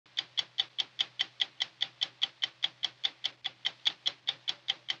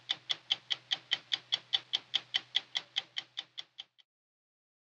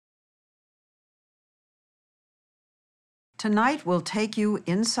Tonight, we'll take you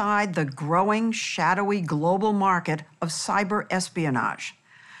inside the growing, shadowy global market of cyber espionage.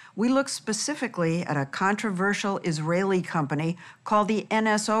 We look specifically at a controversial Israeli company called the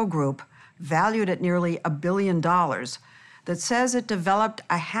NSO Group, valued at nearly $1 billion, that says it developed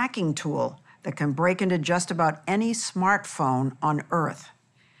a hacking tool that can break into just about any smartphone on Earth.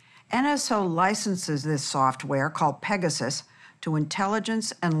 NSO licenses this software, called Pegasus, to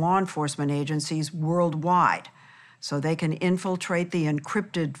intelligence and law enforcement agencies worldwide, so they can infiltrate the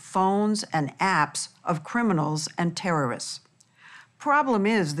encrypted phones and apps of criminals and terrorists. Problem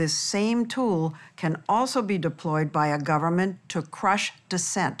is, this same tool can also be deployed by a government to crush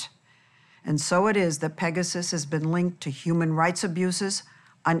dissent. And so it is that Pegasus has been linked to human rights abuses,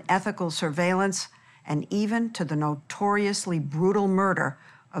 unethical surveillance, and even to the notoriously brutal murder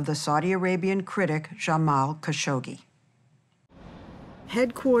of the Saudi Arabian critic Jamal Khashoggi.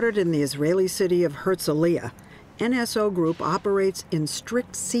 Headquartered in the Israeli city of Herzliya, NSO Group operates in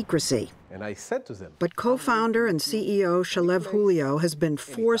strict secrecy. And I said to them, but co-founder and CEO Shalev Julio has been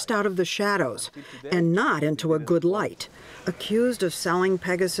forced out of the shadows and not into a good light, accused of selling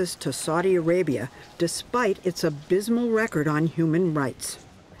Pegasus to Saudi Arabia despite its abysmal record on human rights.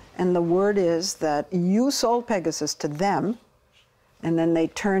 And the word is that you sold Pegasus to them, and then they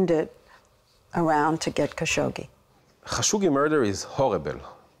turned it around to get Khashoggi. Khashoggi murder is horrible,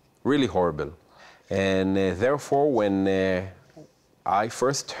 really horrible. And therefore, when I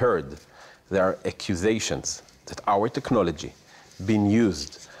first heard there are accusations that our technology being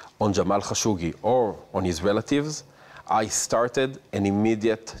used on Jamal Khashoggi or on his relatives, I started an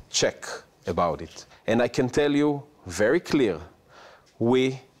immediate check about it. And I can tell you very clear,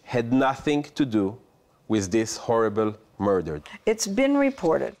 we had nothing to do with this horrible murder. It's been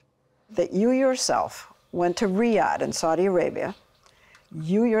reported that you yourself went to Riyadh in Saudi Arabia.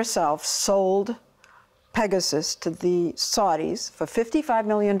 You yourself sold Pegasus to the Saudis for $55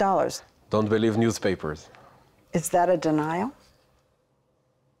 million. Don't believe newspapers. Is that a denial?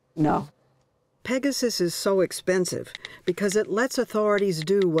 No. Pegasus is so expensive because it lets authorities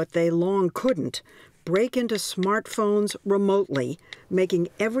do what they long couldn't, break into smartphones remotely, making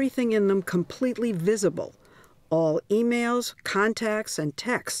everything in them completely visible. All emails, contacts, and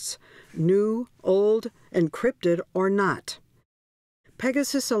texts, new, old, encrypted or not.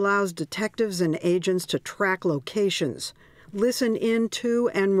 Pegasus allows detectives and agents to track locations, listen in to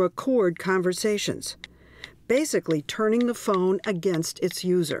and record conversations, basically turning the phone against its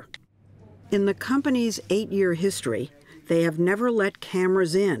user. In the company's 8-year history, they have never let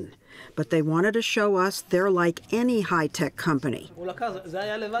cameras in, but they wanted to show us they're like any high-tech company, with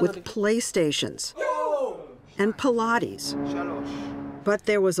PlayStations and Pilates. But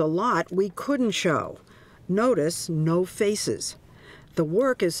there was a lot we couldn't show. Notice no faces. The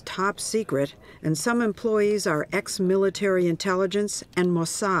work is top secret, and some employees are ex-military intelligence and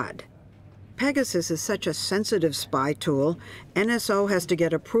Mossad. Pegasus is such a sensitive spy tool, NSO has to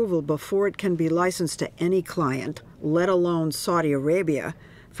get approval before it can be licensed to any client, let alone Saudi Arabia,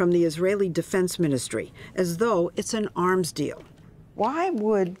 from the Israeli Defense Ministry, as though it's an arms deal. Why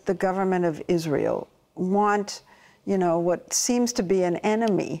would the government of Israel want, what seems to be an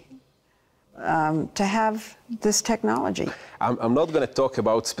enemy to have this technology? I'm not going to talk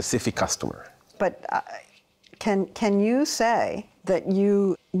about specific customer. But can you say that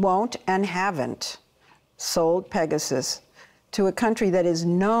you won't and haven't sold Pegasus to a country that is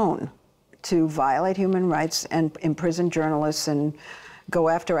known to violate human rights and imprison journalists and go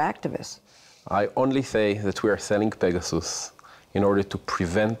after activists? I only say that we are selling Pegasus in order to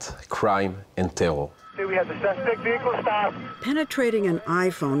prevent crime and terror. We have the suspect vehicle stopped. Penetrating an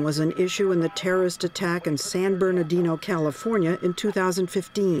iPhone was an issue in the terrorist attack in San Bernardino, California in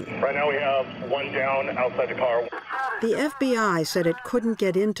 2015. Right now we have one down outside the car. The FBI said it couldn't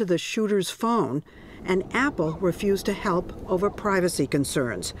get into the shooter's phone, and Apple refused to help over privacy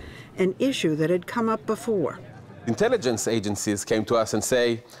concerns, an issue that had come up before. Intelligence agencies came to us and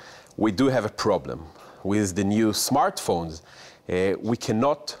say, we do have a problem with the new smartphones. We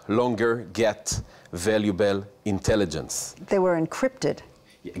cannot longer get valuable intelligence. They were encrypted.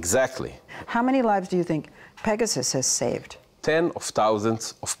 Exactly. How many lives do you think Pegasus has saved? Tens of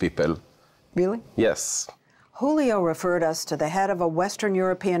thousands of people. Really? Yes. Julio referred us to the head of a Western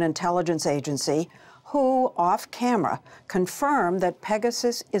European intelligence agency who, off camera, confirmed that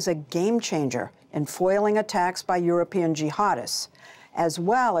Pegasus is a game changer in foiling attacks by European jihadists, as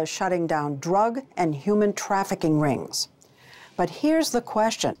well as shutting down drug and human trafficking rings. But here's the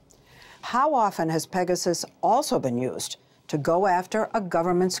question. How often has Pegasus also been used to go after a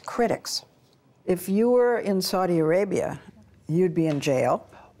government's critics? If you were in Saudi Arabia, you'd be in jail.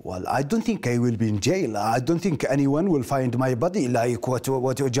 Well, I don't think I will be in jail. I don't think anyone will find my body like what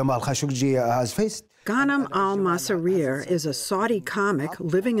Jamal Khashoggi has faced. Ghanem al-Masrir is a Saudi comic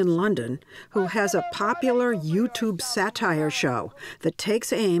living in London who has a popular YouTube satire show that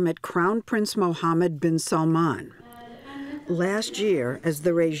takes aim at Crown Prince Mohammed bin Salman. Last year, as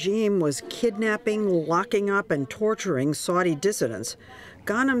the regime was kidnapping, locking up, and torturing Saudi dissidents,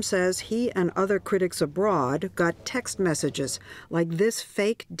 Ghanem says he and other critics abroad got text messages like this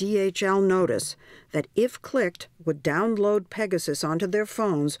fake DHL notice that, if clicked, would download Pegasus onto their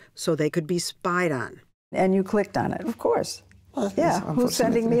phones so they could be spied on. And you clicked on it, of course. Well, yeah, who's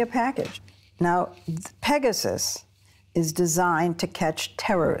sending me a package? Now, Pegasus is designed to catch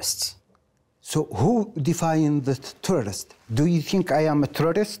terrorists. So who defined the terrorist? Do you think I am a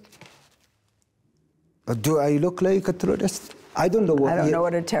terrorist? Or do I look like a terrorist? I don't know what... I don't know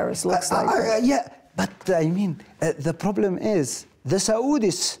what a terrorist looks like. Yeah, but I mean, the problem is the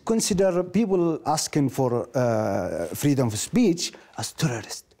Saudis consider people asking for freedom of speech as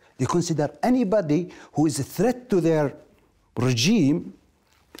terrorists. They consider anybody who is a threat to their regime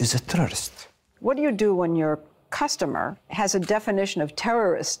is a terrorist. What do you do when your customer has a definition of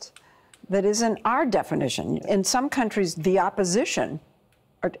terrorist that isn't our definition? In some countries, the opposition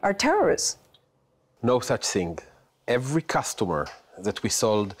are terrorists. No such thing. Every customer that we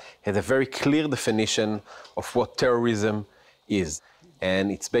sold had a very clear definition of what terrorism is.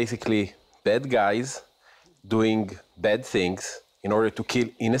 And it's basically bad guys doing bad things in order to kill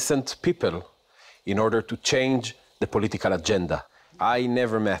innocent people, in order to change the political agenda. I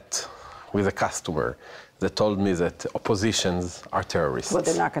never met with a customer that told me that oppositions are terrorists. Well,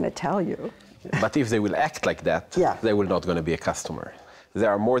 they're not going to tell you. But if they will act like that, they will not going to be a customer. There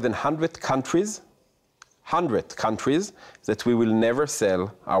are more than 100 countries that we will never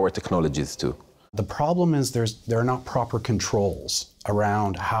sell our technologies to. The problem is there are not proper controls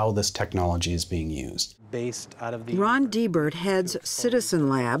around how this technology is being used. Ron Diebert heads Citizen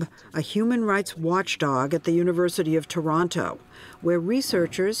Lab, a human rights watchdog at the University of Toronto, where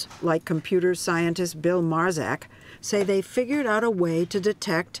researchers, like computer scientist Bill Marzak, say they figured out a way to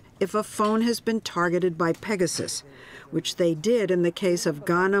detect if a phone has been targeted by Pegasus, which they did in the case of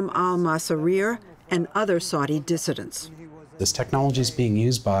Ghanem al-Masrir and other Saudi dissidents. This technology is being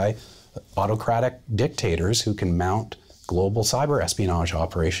used by autocratic dictators who can mount global cyber espionage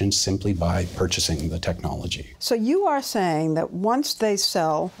operations simply by purchasing the technology. So you are saying that once they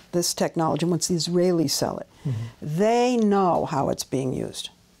sell this technology, once the Israelis sell it, they know how it's being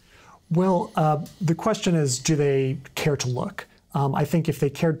used? Well, the question is, do they care to look? I think if they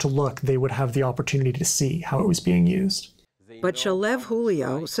cared to look, they would have the opportunity to see how it was being used. But Shalev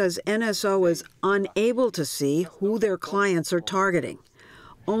Julio says NSO is unable to see who their clients are targeting.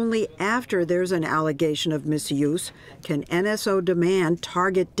 Only after there's an allegation of misuse can NSO demand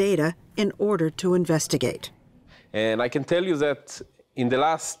target data in order to investigate. And I can tell you that in the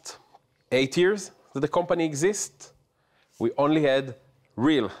last 8 years that the company exists, we only had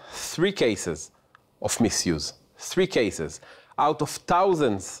 3 cases of misuse. 3 cases. Out of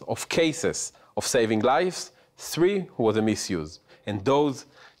thousands of cases of saving lives, 3 was a misuse. And those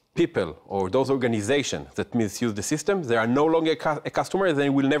people or those organizations that misuse the system, they are no longer a customer, and they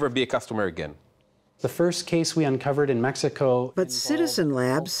will never be a customer again. The first case we uncovered in Mexico... But Citizen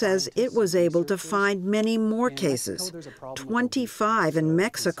Lab says it was able to find many more cases, 25 in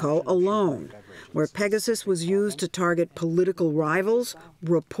Mexico alone, where Pegasus was used to target political rivals,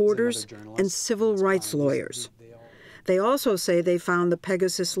 reporters, and civil rights lawyers. They also say they found the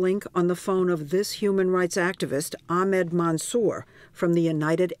Pegasus link on the phone of this human rights activist, Ahmed Mansour, from the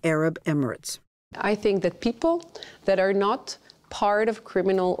United Arab Emirates. I think that people that are not part of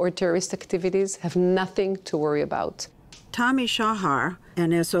criminal or terrorist activities have nothing to worry about. Tommy Shahar,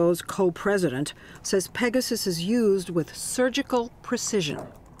 NSO's co-president, says Pegasus is used with surgical precision.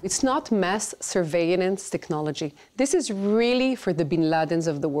 It's not mass surveillance technology. This is really for the bin Ladens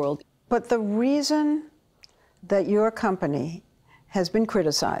of the world. But the reason that your company has been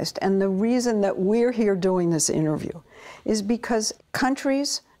criticized, and the reason that we're here doing this interview, is because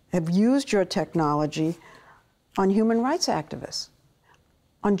countries have used your technology on human rights activists,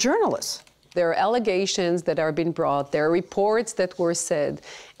 on journalists. There are allegations that are being brought, there are reports that were said,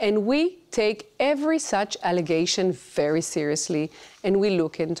 and we take every such allegation very seriously, and we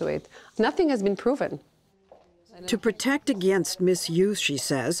look into it. Nothing has been proven. To protect against misuse, she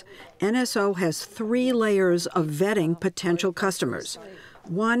says, NSO has 3 layers of vetting potential customers.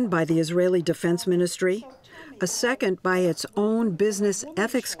 One by the Israeli Defense Ministry, a second by its own Business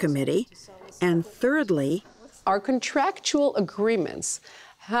Ethics Committee, and thirdly, our contractual agreements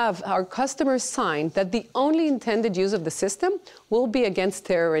have our customers sign that the only intended use of the system will be against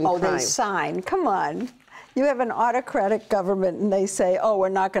terror and crime. Oh, they sign. Come on. You have an autocratic government and they say, oh, we're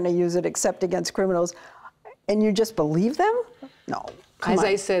not going to use it except against criminals. And you just believe them? No. As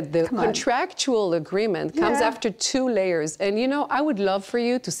I said, the contractual agreement comes after 2 layers. And you know, I would love for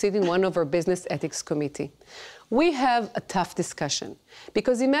you to sit in one of our business ethics committee. We have a tough discussion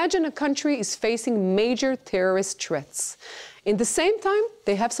because imagine a country is facing major terrorist threats. In the same time,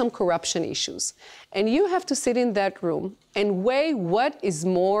 they have some corruption issues. And you have to sit in that room and weigh what is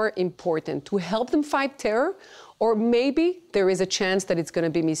more important, to help them fight terror, or maybe there is a chance that it's going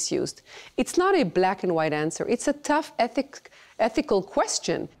to be misused. It's not a black and white answer. It's a tough ethical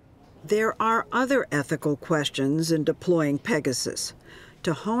question. There are other ethical questions in deploying Pegasus.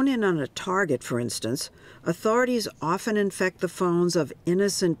 To hone in on a target, for instance, authorities often infect the phones of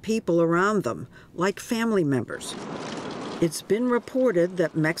innocent people around them, like family members. It's been reported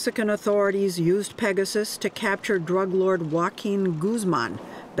that Mexican authorities used Pegasus to capture drug lord Joaquin Guzman,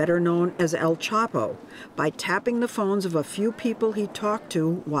 better known as El Chapo, by tapping the phones of a few people he talked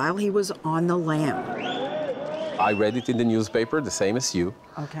to while he was on the lam. I read it in the newspaper, the same as you.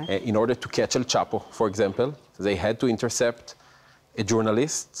 Okay. In order to catch El Chapo, for example, they had to intercept a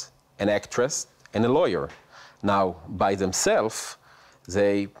journalist, an actress, and a lawyer. Now, by themselves,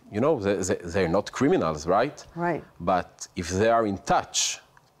 they're not criminals, right? Right. But if they are in touch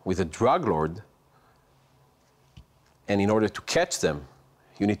with a drug lord, and in order to catch them,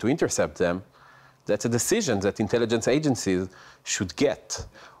 you need to intercept them, that's a decision that intelligence agencies should get.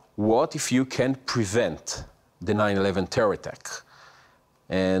 What if you can prevent the 9/11 terror attack?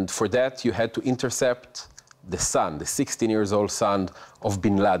 And for that, you had to intercept the son, the 16-year-old son of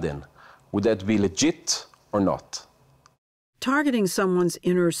bin Laden. Would that be legit or not? Targeting someone's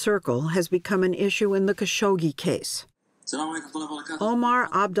inner circle has become an issue in the Khashoggi case. Omar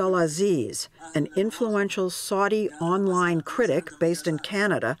Abdulaziz, an influential Saudi online critic based in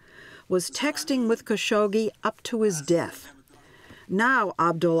Canada, was texting with Khashoggi up to his death. Now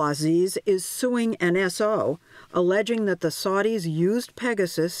Abdulaziz is suing NSO, alleging that the Saudis used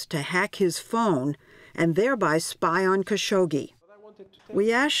Pegasus to hack his phone and thereby spy on Khashoggi.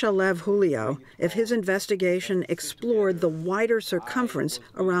 We asked Shalev Julio if his investigation explored the wider circumference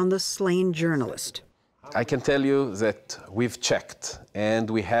around the slain journalist. I can tell you that we've checked, and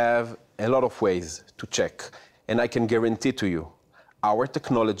we have a lot of ways to check. And I can guarantee to you, our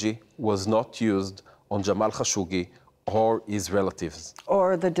technology was not used on Jamal Khashoggi or his relatives.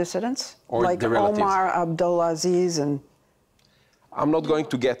 Or the dissidents? Or like the relatives. Omar Abdulaziz and... I'm not going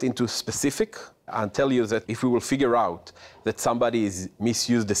to get into specific and tell you that if we will figure out that somebody has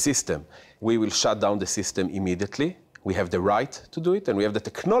misused the system, we will shut down the system immediately. We have the right to do it, and we have the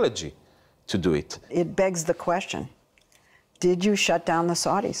technology to do it. It begs the question, did you shut down the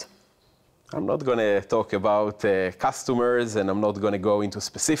Saudis? I'm not going to talk about customers, and I'm not going to go into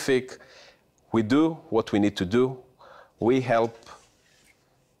specific. We do what we need to do. We help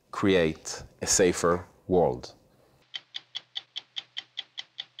create a safer world.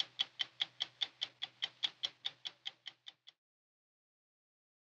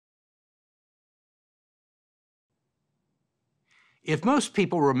 If most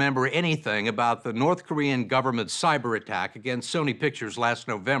people remember anything about the North Korean government's cyber attack against Sony Pictures last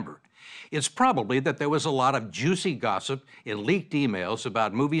November, it's probably that there was a lot of juicy gossip in leaked emails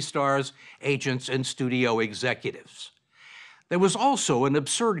about movie stars, agents, and studio executives. There was also an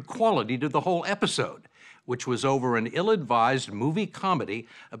absurd quality to the whole episode, which was over an ill-advised movie comedy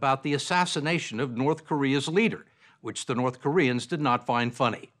about the assassination of North Korea's leader, which the North Koreans did not find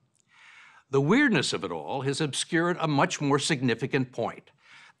funny. The weirdness of it all has obscured a much more significant point,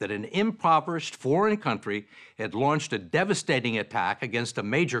 that an impoverished foreign country had launched a devastating attack against a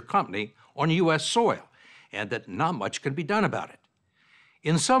major company on U.S. soil, and that not much can be done about it.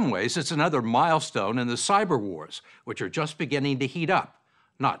 In some ways, it's another milestone in the cyber wars, which are just beginning to heat up,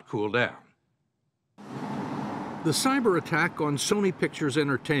 not cool down. The cyber attack on Sony Pictures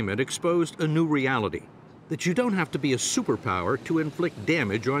Entertainment exposed a new reality, that you don't have to be a superpower to inflict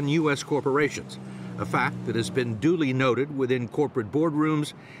damage on U.S. corporations, a fact that has been duly noted within corporate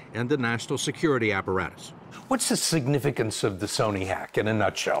boardrooms and the national security apparatus. What's the significance of the Sony hack in a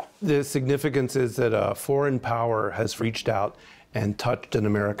nutshell? The significance is that a foreign power has reached out and touched an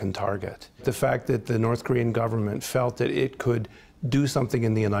American target. The fact that the North Korean government felt that it could do something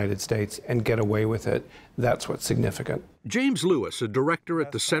in the United States and get away with it, that's what's significant. James Lewis, a director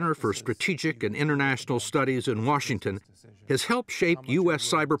at the Center for Strategic and International Studies in Washington, has helped shape U.S.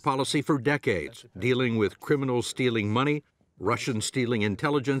 cyber policy for decades, dealing with criminals stealing money, Russians stealing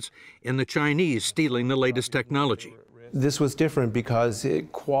intelligence, and the Chinese stealing the latest technology. This was different because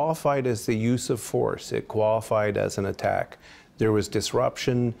it qualified as the use of force. It qualified as an attack. There was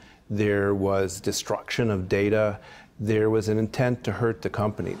disruption, there was destruction of data, there was an intent to hurt the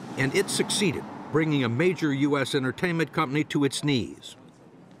company. And it succeeded, bringing a major U.S. entertainment company to its knees.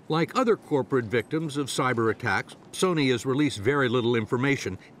 Like other corporate victims of cyber attacks, Sony has released very little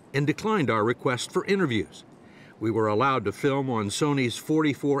information and declined our request for interviews. We were allowed to film on Sony's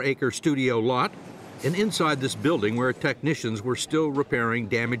 44-acre studio lot and inside this building where technicians were still repairing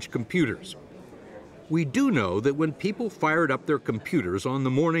damaged computers. We do know that when people fired up their computers on the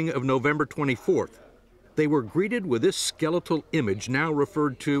morning of November 24th, they were greeted with this skeletal image now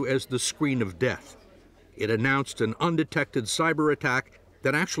referred to as the screen of death. It announced an undetected cyber attack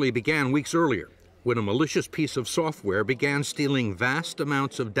that actually began weeks earlier, when a malicious piece of software began stealing vast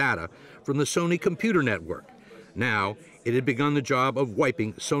amounts of data from the Sony computer network. Now, it had begun the job of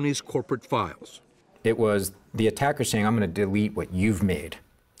wiping Sony's corporate files. It was the attacker saying, I'm going to delete what you've made.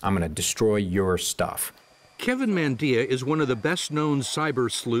 I'm going to destroy your stuff. Kevin Mandia is one of the best-known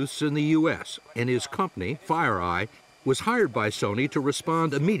cyber sleuths in the U.S., and his company, FireEye, was hired by Sony to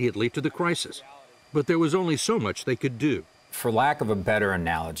respond immediately to the crisis. But there was only so much they could do. For lack of a better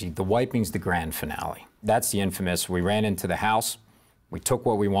analogy, the wiping's the grand finale. That's the infamous, we ran into the house, we took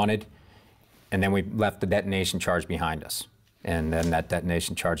what we wanted, and then we left the detonation charge behind us. And then that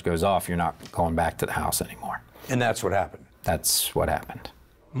detonation charge goes off, you're not going back to the house anymore. And that's what happened. That's what happened.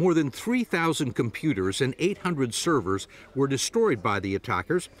 More than 3,000 computers and 800 servers were destroyed by the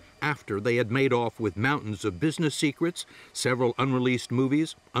attackers after they had made off with mountains of business secrets, several unreleased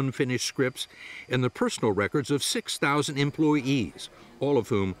movies, unfinished scripts, and the personal records of 6,000 employees, all of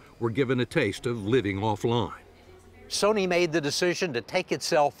whom were given a taste of living offline. Sony made the decision to take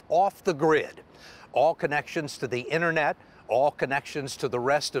itself off the grid. All connections to the internet, all connections to the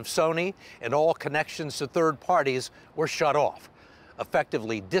rest of Sony, and all connections to third parties were shut off,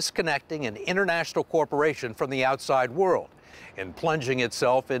 effectively disconnecting an international corporation from the outside world and plunging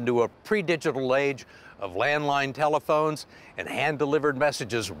itself into a pre-digital age of landline telephones and hand-delivered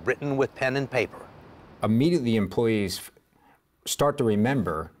messages written with pen and paper. Immediately, employees start to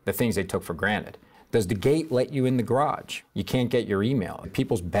remember the things they took for granted. Does the gate let you in the garage? You can't get your email.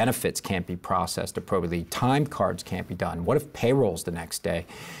 People's benefits can't be processed appropriately. Time cards can't be done. What if payroll's the next day?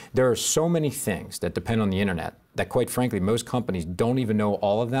 There are so many things that depend on the internet that, quite frankly, most companies don't even know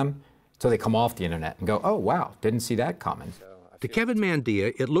all of them until they come off the internet and go, oh, wow, didn't see that coming. To Kevin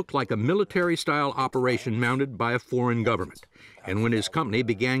Mandia, it looked like a military-style operation mounted by a foreign government. And when his company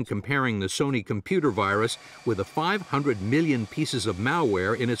began comparing the Sony computer virus with the 500 million pieces of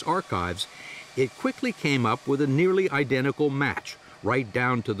malware in its archives, it quickly came up with a nearly identical match, right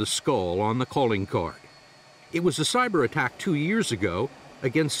down to the skull on the calling card. It was a cyber attack 2 years ago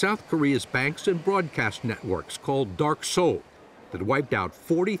against South Korea's banks and broadcast networks called Dark Seoul that wiped out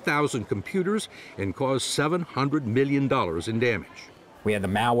 40,000 computers and caused $700 million in damage. We had the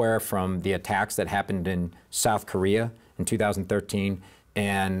malware from the attacks that happened in South Korea in 2013.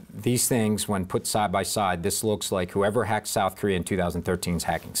 And these things, when put side by side, this looks like whoever hacked South Korea in 2013 is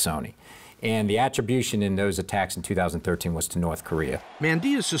hacking Sony. And the attribution in those attacks in 2013 was to North Korea.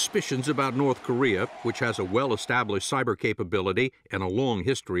 Mandia's suspicions about North Korea, which has a well-established cyber capability and a long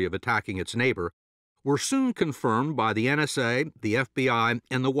history of attacking its neighbor, were soon confirmed by the NSA, the FBI,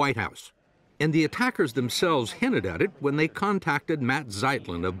 and the White House. And the attackers themselves hinted at it when they contacted Matt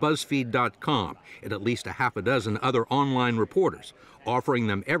Zeitlin of BuzzFeed.com and at least a half a dozen other online reporters, offering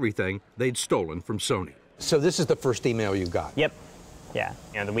them everything they'd stolen from Sony. So this is the first email you got? Yep. Yeah,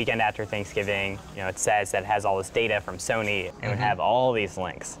 the weekend after Thanksgiving, it says that it has all this data from Sony and would have all these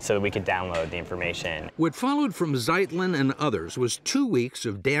links so that we could download the information. What followed from Zeitlin and others was 2 weeks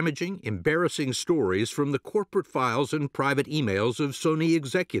of damaging, embarrassing stories from the corporate files and private emails of Sony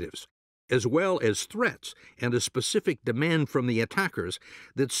executives, as well as threats and a specific demand from the attackers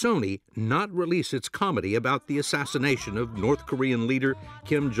that Sony not release its comedy about the assassination of North Korean leader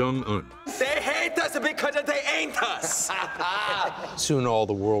Kim Jong-un. They hate us because they ain't us. Soon all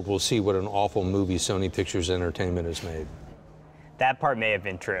the world will see what an awful movie Sony Pictures Entertainment has made. That part may have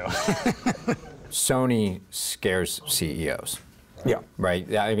been true. Sony scares CEOs. Yeah.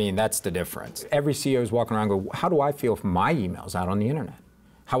 Right? I mean, that's the difference. Every CEO is walking around and go, how do I feel if my email's out on the internet?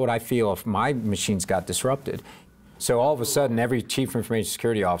 How would I feel if my machines got disrupted? So all of a sudden, every chief information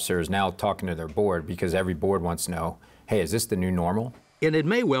security officer is now talking to their board because every board wants to know, hey, is this the new normal? And it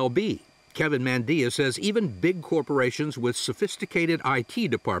may well be. Kevin Mandia says even big corporations with sophisticated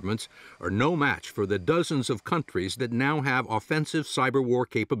IT departments are no match for the dozens of countries that now have offensive cyber war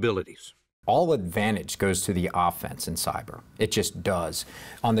capabilities. All advantage goes to the offense in cyber. It just does.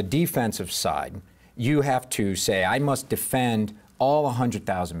 On the defensive side, You have to say, I must defend all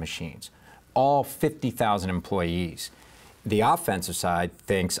 100,000 machines, all 50,000 employees. The offensive side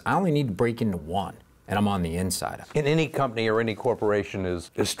thinks, I only need to break into one, and I'm on the inside. And any company or any corporation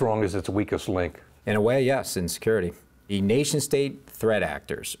is as strong as its weakest link. In a way, yes, in security. The nation-state threat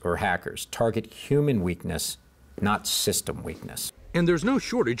actors, or hackers, target human weakness, not system weakness. And there's no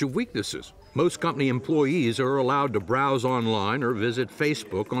shortage of weaknesses. Most company employees are allowed to browse online or visit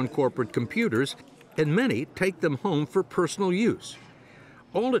Facebook on corporate computers, and many take them home for personal use.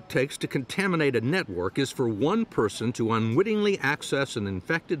 All it takes to contaminate a network is for one person to unwittingly access an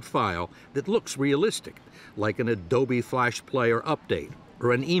infected file that looks realistic, like an Adobe Flash Player update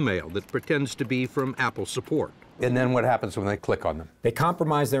or an email that pretends to be from Apple support. And then what happens when they click on them? They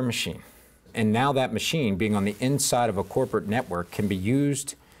compromise their machine. And now that machine, being on the inside of a corporate network, can be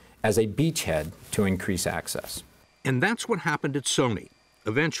used as a beachhead to increase access. And that's what happened at Sony.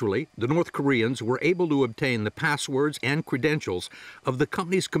 Eventually, the North Koreans were able to obtain the passwords and credentials of the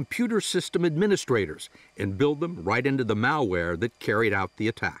company's computer system administrators and build them right into the malware that carried out the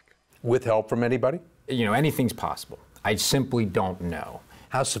attack. With help from anybody? You know, anything's possible. I simply don't know.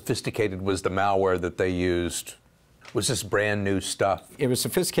 How sophisticated was the malware that they used? Was this brand new stuff? It was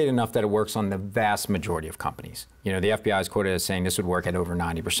sophisticated enough that it works on the vast majority of companies. You know, the FBI is quoted as saying this would work at over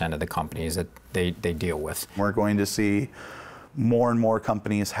 90% of the companies that they deal with. We're going to see more and more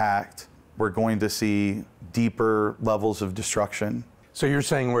companies hacked. We're going to see deeper levels of destruction. So you're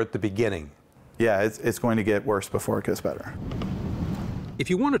saying we're at the beginning? Yeah, it's going to get worse before it gets better. If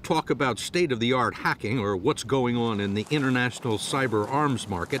you want to talk about state-of-the-art hacking or what's going on in the international cyber arms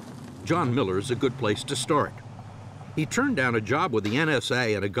market, John Miller's a good place to start. He turned down a job with the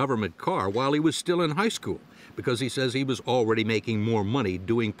NSA in a government car while he was still in high school because he says he was already making more money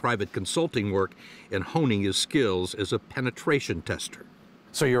doing private consulting work and honing his skills as a penetration tester.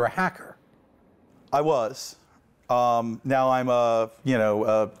 So you're a hacker? I was. Now I'm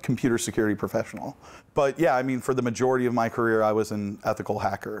a computer security professional. But yeah, I mean, for the majority of my career, I was an ethical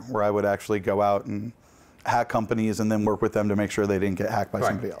hacker where I would actually go out and hack companies and then work with them to make sure they didn't get hacked by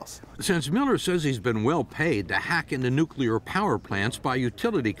somebody else. Since Miller says he's been well paid to hack into nuclear power plants by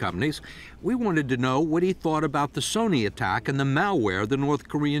utility companies, we wanted to know what he thought about the Sony attack and the malware the North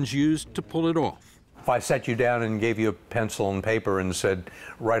Koreans used to pull it off. If I sat you down and gave you a pencil and paper and said,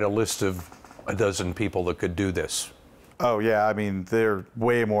 write a list of a dozen people that could do this. Oh yeah, I mean, there are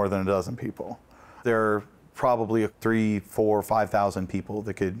way more than a dozen people. There are probably 3,000, 4,000, 5,000 people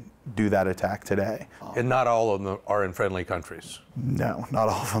that could do that attack today. And not all of them are in friendly countries? No, not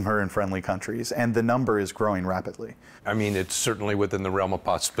all of them are in friendly countries, and the number is growing rapidly. I mean, it's certainly within the realm of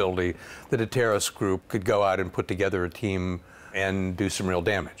possibility that a terrorist group could go out and put together a team and do some real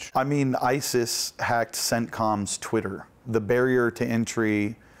damage. I mean, ISIS hacked CENTCOM's Twitter. The barrier to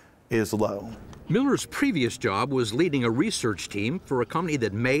entry is low. Miller's previous job was leading a research team for a company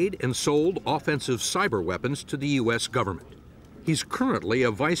that made and sold offensive cyber weapons to the U.S. government. He's currently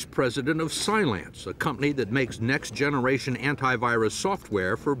a vice president of Cylance, a company that makes next-generation antivirus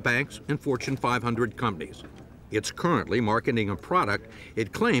software for banks and Fortune 500 companies. It's currently marketing a product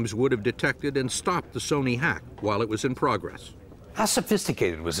it claims would have detected and stopped the Sony hack while it was in progress. How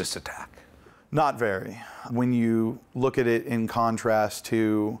sophisticated was this attack? Not very. When you look at it in contrast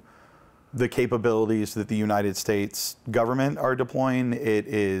to the capabilities that the United States government are deploying, it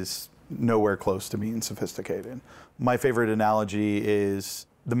is nowhere close to being sophisticated. My favorite analogy is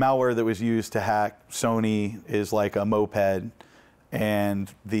the malware that was used to hack Sony is like a moped,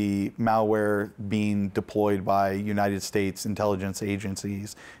 and the malware being deployed by United States intelligence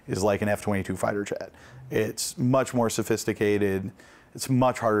agencies is like an F-22 fighter jet. It's much more sophisticated, it's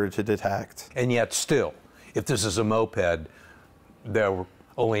much harder to detect. And yet still, if this is a moped, there were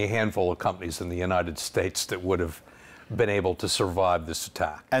only a handful of companies in the United States that would have been able to survive this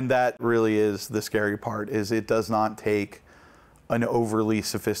attack. And that really is the scary part, is it does not take an overly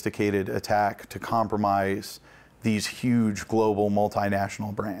sophisticated attack to compromise these huge global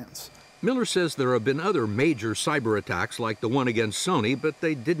multinational brands. Miller says there have been other major cyber attacks like the one against Sony, but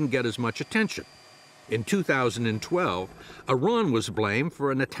they didn't get as much attention. In 2012, Iran was blamed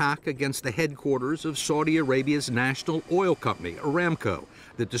for an attack against the headquarters of Saudi Arabia's national oil company, Aramco,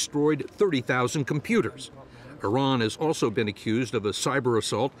 that destroyed 30,000 computers. Iran has also been accused of a cyber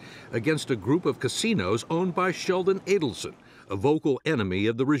assault against a group of casinos owned by Sheldon Adelson, a vocal enemy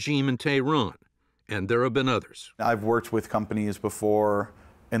of the regime in Tehran. And there have been others. I've worked with companies before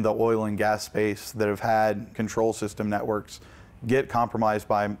in the oil and gas space that have had control system networks get compromised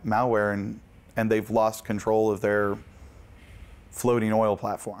by malware, and they've lost control of their floating oil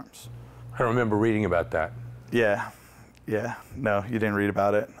platforms. I remember reading about that. Yeah, Yeah, no, you didn't read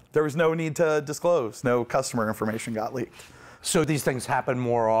about it. There was no need to disclose. No customer information got leaked. So these things happen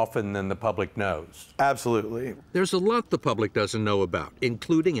more often than the public knows? Absolutely. There's a lot the public doesn't know about,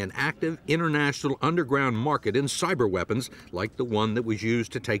 including an active international underground market in cyber weapons like the one that was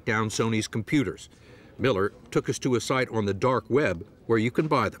used to take down Sony's computers. Miller took us to a site on the dark web where you can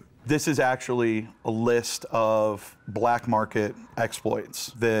buy them. This is actually a list of black market exploits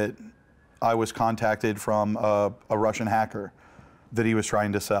that I was contacted from a Russian hacker that he was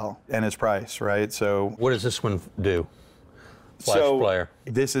trying to sell, and his price, right? So what does this one do? Flash player.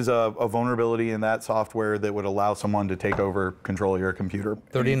 This is a vulnerability in that software that would allow someone to take over control of your computer.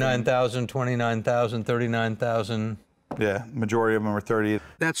 39,000, 29,000, 39,000. Yeah, majority of them are 30.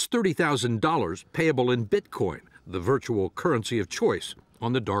 That's $30,000 payable in Bitcoin, the virtual currency of choice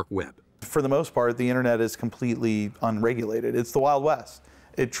on the dark web. For the most part, the internet is completely unregulated. It's the Wild West.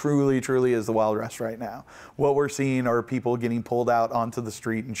 It truly, truly is the Wild West right now. What we're seeing are people getting pulled out onto the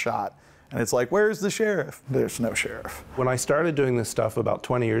street and shot. And it's like, where's the sheriff? There's no sheriff. When I started doing this stuff about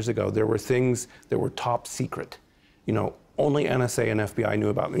 20 years ago, there were things that were top secret. You know, only NSA and FBI knew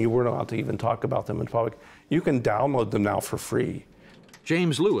about them. You weren't allowed to even talk about them in public. You can download them now for free.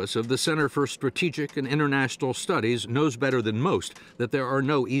 James Lewis of the Center for Strategic and International Studies knows better than most that there are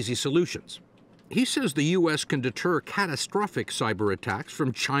no easy solutions. He says the U.S. can deter catastrophic cyber attacks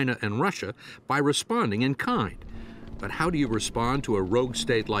from China and Russia by responding in kind. But how do you respond to a rogue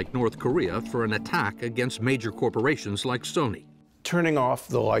state like North Korea for an attack against major corporations like Sony? Turning off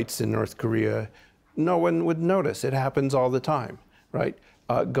the lights in North Korea, no one would notice. It happens all the time, right?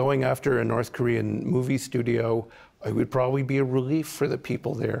 Going after a North Korean movie studio, it would probably be a relief for the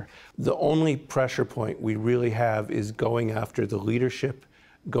people there. The only pressure point we really have is going after the leadership,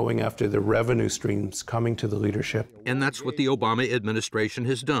 going after the revenue streams coming to the leadership. And that's what the Obama administration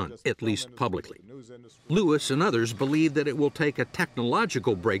has done, at least publicly. Lewis and others believe that it will take a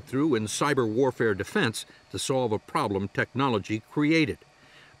technological breakthrough in cyber warfare defense to solve a problem technology created.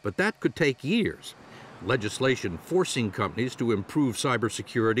 But that could take years. Legislation forcing companies to improve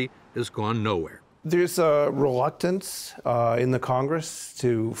cybersecurity has gone nowhere. There's a reluctance in the Congress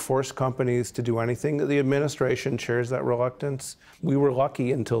to force companies to do anything. The administration shares that reluctance. We were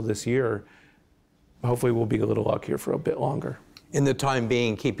lucky until this year. Hopefully we'll be a little luckier for a bit longer. In the time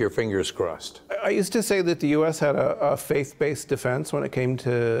being, keep your fingers crossed. I used to say that the U.S. had a faith-based defense when it came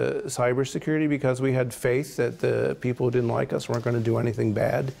to cybersecurity because we had faith that the people who didn't like us weren't going to do anything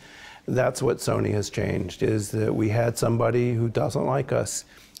bad. That's what Sony has changed, is that we had somebody who doesn't like us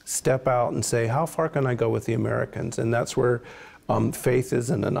step out and say, how far can I go with the Americans? And that's where faith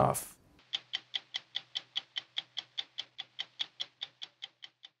isn't enough.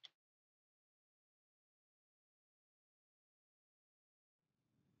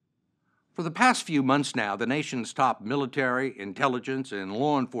 For the past few months now, the nation's top military, intelligence, and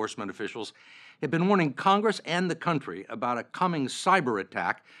law enforcement officials have been warning Congress and the country about a coming cyber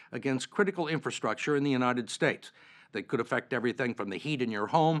attack against critical infrastructure in the United States that could affect everything from the heat in your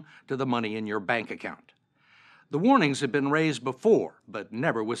home to the money in your bank account. The warnings have been raised before, but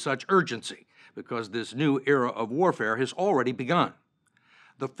never with such urgency, because this new era of warfare has already begun.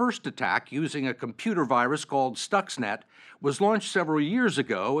 The first attack, using a computer virus called Stuxnet, was launched several years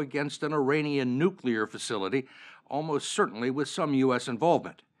ago against an Iranian nuclear facility, almost certainly with some U.S.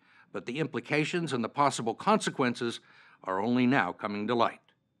 involvement. But the implications and the possible consequences are only now coming to light.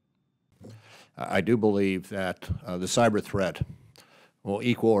 I do believe that the cyber threat will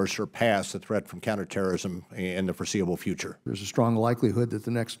equal or surpass the threat from counterterrorism in the foreseeable future. There's a strong likelihood that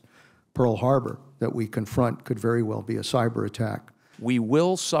the next Pearl Harbor that we confront could very well be a cyber attack. We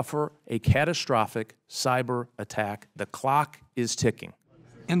will suffer a catastrophic cyber attack. The clock is ticking.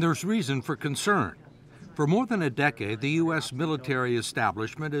 And there's reason for concern. For more than a decade, the U.S. military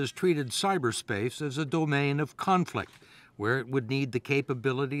establishment has treated cyberspace as a domain of conflict, where it would need the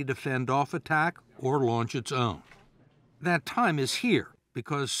capability to fend off attack or launch its own. That time is here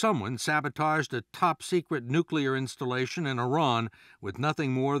because someone sabotaged a top-secret nuclear installation in Iran with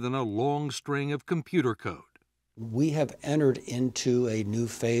nothing more than a long string of computer code. We have entered into a new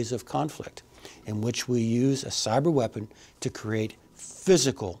phase of conflict in which we use a cyber weapon to create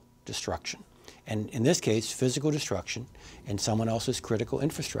physical destruction. And in this case, physical destruction in someone else's critical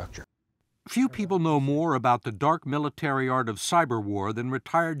infrastructure. Few people know more about the dark military art of cyber war than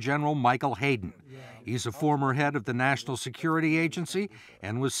retired General Michael Hayden. He's a former head of the National Security Agency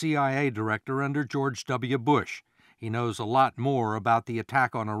and was CIA director under George W. Bush. He knows a lot more about the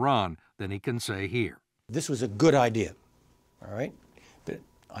attack on Iran than he can say here. This was a good idea, all right? But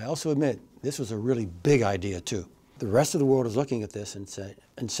I also admit this was a really big idea, too. The rest of the world is looking at this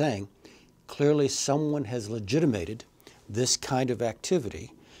and saying, clearly someone has legitimated this kind of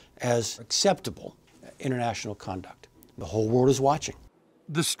activity as acceptable international conduct. The whole world is watching.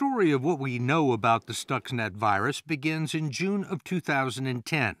 The story of what we know about the Stuxnet virus begins in June of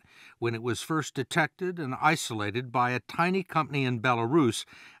 2010, when it was first detected and isolated by a tiny company in Belarus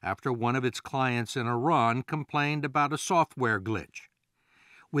after one of its clients in Iran complained about a software glitch.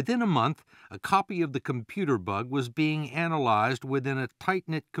 Within a month, a copy of the computer bug was being analyzed within a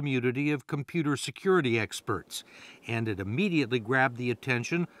tight-knit community of computer security experts, and it immediately grabbed the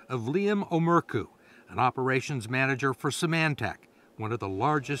attention of Liam Omerku, an operations manager for Symantec, one of the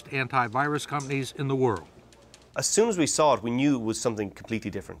largest antivirus companies in the world. As soon as we saw it, we knew it was something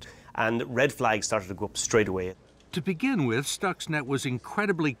completely different, and red flags started to go up straight away. To begin with, Stuxnet was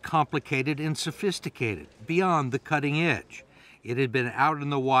incredibly complicated and sophisticated, beyond the cutting edge. It had been out in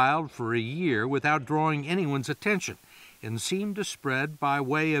the wild for a year without drawing anyone's attention, and seemed to spread by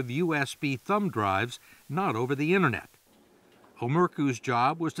way of USB thumb drives, not over the internet. Omerku's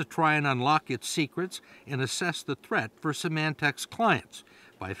job was to try and unlock its secrets and assess the threat for Symantec's clients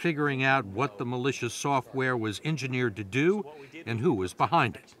by figuring out what the malicious software was engineered to do and who was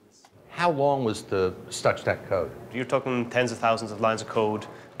behind it. How long was the Stuxnet code? You're talking tens of thousands of lines of code,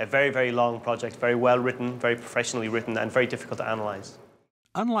 a very, very long project, very well written, very professionally written, and very difficult to analyze.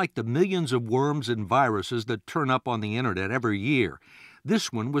 Unlike the millions of worms and viruses that turn up on the internet every year,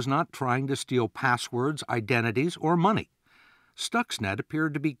 this one was not trying to steal passwords, identities, or money. Stuxnet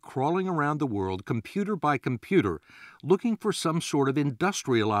appeared to be crawling around the world computer by computer, looking for some sort of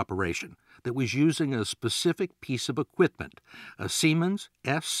industrial operation that was using a specific piece of equipment, a Siemens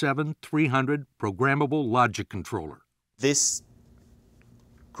S7-300 programmable logic controller. This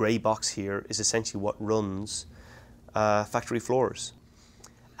grey box here is essentially what runs factory floors.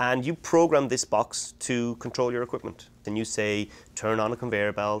 And you program this box to control your equipment. Then you say, turn on a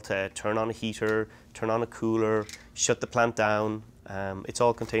conveyor belt, turn on a heater, turn on a cooler, shut the plant down. It's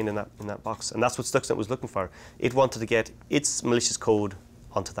all contained in that box. And that's what Stuxnet was looking for. It wanted to get its malicious code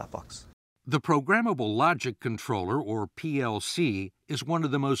onto that box. The Programmable Logic Controller, or PLC, is one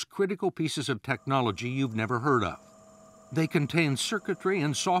of the most critical pieces of technology you've never heard of. They contain circuitry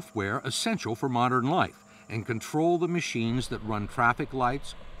and software essential for modern life and control the machines that run traffic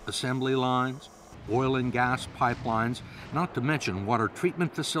lights, assembly lines, oil and gas pipelines, not to mention water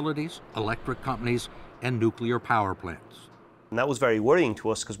treatment facilities, electric companies, and nuclear power plants. And that was very worrying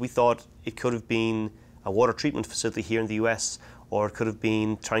to us because we thought it could have been a water treatment facility here in the US, or it could have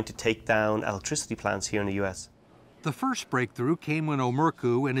been trying to take down electricity plants here in the US. The first breakthrough came when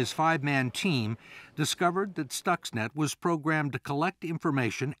Omerku and his five-man team discovered that Stuxnet was programmed to collect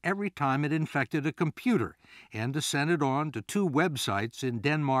information every time it infected a computer and to send it on to two websites in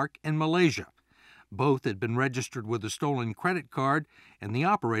Denmark and Malaysia. Both had been registered with a stolen credit card, and the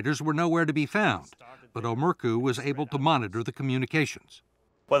operators were nowhere to be found, but Omerku was able to monitor the communications.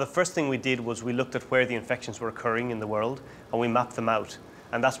 Well, the first thing we did was we looked at where the infections were occurring in the world, and we mapped them out.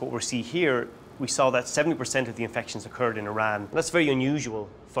 And that's what we see here. We saw that 70% of the infections occurred in Iran. That's very unusual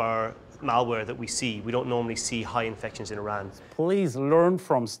for malware that we see. We don't normally see high infections in Iran. Please learn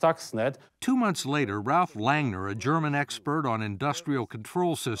from Stuxnet. 2 months later, Ralph Langner, a German expert on industrial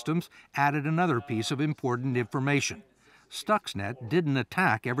control systems, added another piece of important information. Stuxnet didn't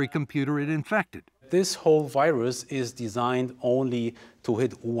attack every computer it infected. This whole virus is designed only to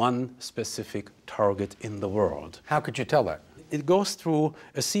hit one specific target in the world. How could you tell that? It goes through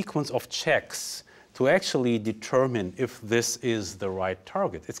a sequence of checks to actually determine if this is the right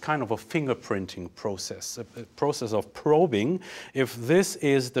target. It's kind of a fingerprinting process, a process of probing if this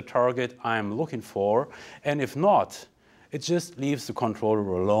is the target I'm looking for, and if not, it just leaves the controller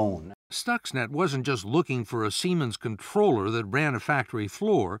alone. Stuxnet wasn't just looking for a Siemens controller that ran a factory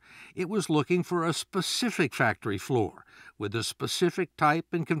floor, it was looking for a specific factory floor with a specific type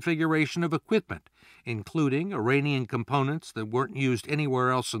and configuration of equipment, including Iranian components that weren't used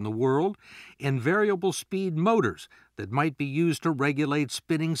anywhere else in the world, and variable speed motors that might be used to regulate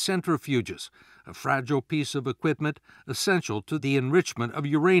spinning centrifuges, a fragile piece of equipment essential to the enrichment of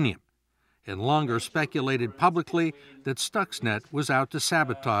uranium. And longer speculated publicly that Stuxnet was out to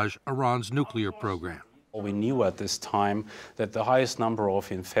sabotage Iran's nuclear program. We knew at this time that the highest number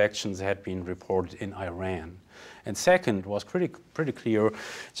of infections had been reported in Iran. And second, was pretty clear,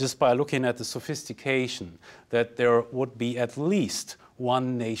 just by looking at the sophistication, that there would be at least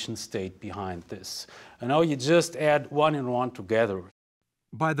one nation state behind this. And now you just add one and one together.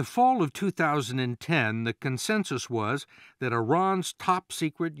 By the fall of 2010, the consensus was that Iran's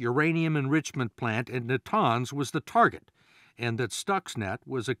top-secret uranium enrichment plant in Natanz was the target, and that Stuxnet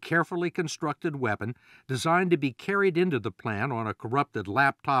was a carefully constructed weapon designed to be carried into the plant on a corrupted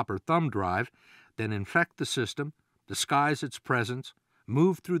laptop or thumb drive, then infect the system, disguise its presence,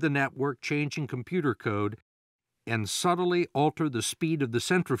 move through the network changing computer code, and subtly alter the speed of the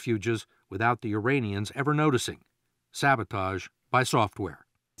centrifuges without the Iranians ever noticing. Sabotage by software.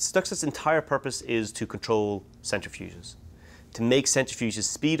 Stuxnet's entire purpose is to control centrifuges, to make centrifuges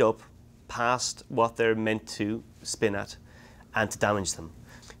speed up past what they're meant to spin at, and to damage them.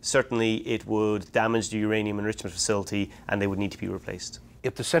 Certainly it would damage the uranium enrichment facility and they would need to be replaced.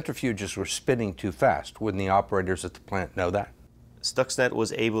 If the centrifuges were spinning too fast, wouldn't the operators at the plant know that? Stuxnet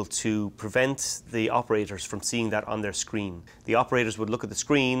was able to prevent the operators from seeing that on their screen. The operators would look at the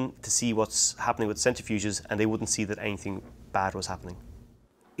screen to see what's happening with centrifuges and they wouldn't see that anything bad was happening.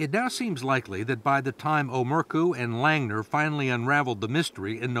 It now seems likely that by the time Omerku and Langner finally unraveled the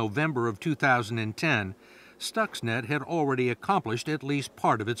mystery in November of 2010, Stuxnet had already accomplished at least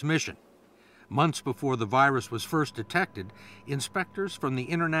part of its mission. Months before the virus was first detected, inspectors from the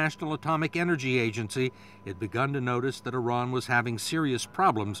International Atomic Energy Agency had begun to notice that Iran was having serious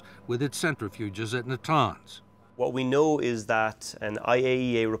problems with its centrifuges at Natanz. What we know is that an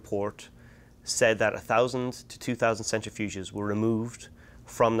IAEA report said that 1,000 to 2,000 centrifuges were removed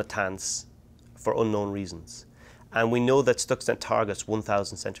from Natanz for unknown reasons. And we know that Stuxnet targets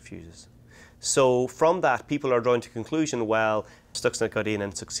 1,000 centrifuges. So from that, people are drawing to the conclusion, well, Stuxnet got in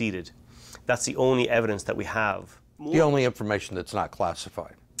and succeeded. That's the only evidence that we have. The only information that's not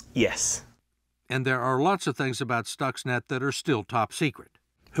classified. Yes. And there are lots of things about Stuxnet that are still top secret.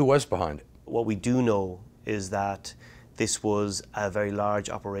 Who was behind it? What we do know is that this was a very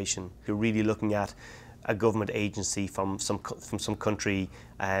large operation. You're really looking at a government agency from some country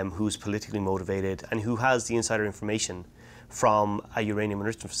who's politically motivated and who has the insider information from a uranium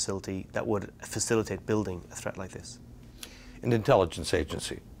enrichment facility that would facilitate building a threat like this. An intelligence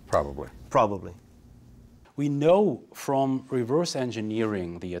agency, probably. Probably. We know from reverse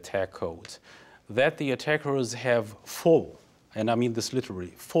engineering the attack code that the attackers have full, and I mean this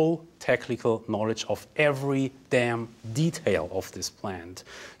literally, full technical knowledge of every damn detail of this plant.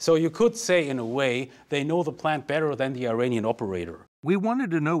 So you could say, in a way, they know the plant better than the Iranian operator. We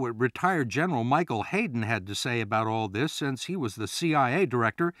wanted to know what retired General Michael Hayden had to say about all this, since he was the CIA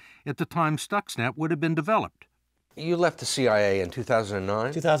director at the time Stuxnet would have been developed. You left the CIA in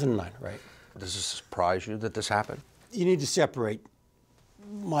 2009? 2009, right. Does this surprise you that this happened? You need to separate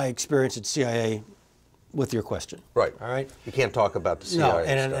my experience at CIA with your question. Right. All right? You can't talk about the CIA No,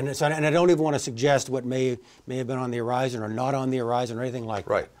 and I don't even want to suggest what may have been on the horizon or not on the horizon or anything like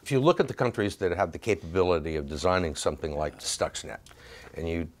that. Right. If you look at the countries that have the capability of designing something like Stuxnet, and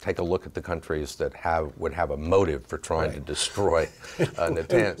you take a look at the countries that would have a motive for trying to destroy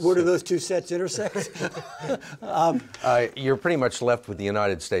Natanz. Where do those two sets intersect? You're pretty much left with the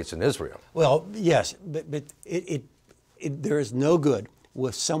United States and Israel. Well, yes, but there is no good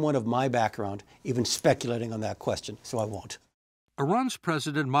with someone of my background even speculating on that question, so I won't. Iran's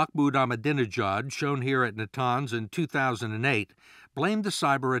President Mahmoud Ahmadinejad, shown here at Natanz in 2008, blamed the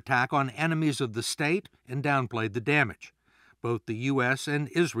cyber attack on enemies of the state and downplayed the damage. Both the U.S. and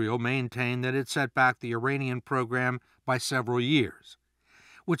Israel maintain that it set back the Iranian program by several years.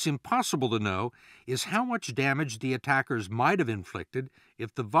 What's impossible to know is how much damage the attackers might have inflicted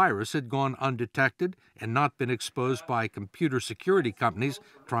if the virus had gone undetected and not been exposed by computer security companies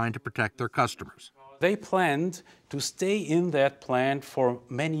trying to protect their customers. They planned to stay in that plant for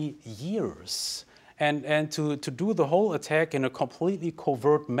many years. And to do the whole attack in a completely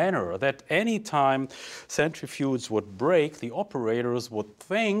covert manner, that any time centrifuges would break, the operators would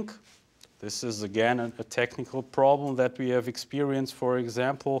think, this is again a technical problem that we have experienced, for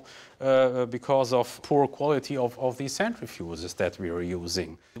example, because of poor quality of these centrifuges that we are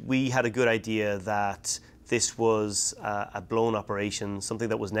using. We had a good idea that this was a blown operation, something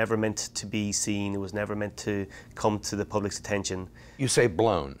that was never meant to be seen, it was never meant to come to the public's attention. You say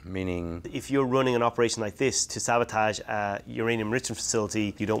blown, meaning? If you're running an operation like this to sabotage a uranium enrichment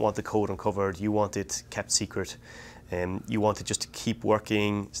facility, you don't want the code uncovered, you want it kept secret. You want it just to keep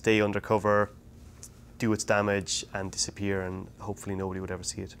working, stay undercover, do its damage and disappear, and hopefully nobody would ever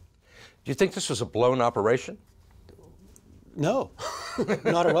see it. Do you think this was a blown operation? No,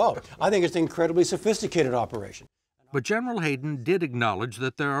 not at all. I think it's an incredibly sophisticated operation. But General Hayden did acknowledge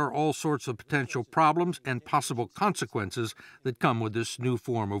that there are all sorts of potential problems and possible consequences that come with this new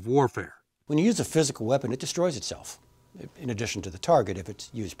form of warfare. When you use a physical weapon, it destroys itself, in addition to the target, if it's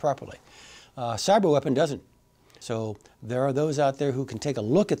used properly. Cyber weapon doesn't. So there are those out there who can take a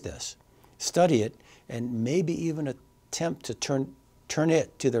look at this, study it, and maybe even attempt to turn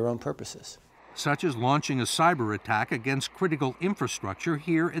it to their own purposes. Such as launching a cyber attack against critical infrastructure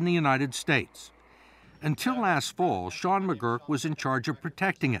here in the United States. Until last fall, Sean McGurk was in charge of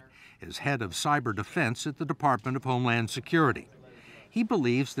protecting it as head of cyber defense at the Department of Homeland Security. He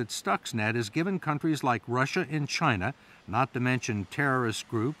believes that Stuxnet has given countries like Russia and China, not to mention terrorist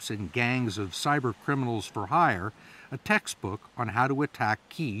groups and gangs of cyber criminals for hire, a textbook on how to attack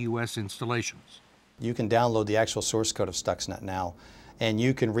key U.S. installations. You can download the actual source code of Stuxnet now, and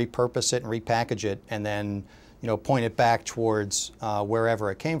you can repurpose it and repackage it, and then point it back towards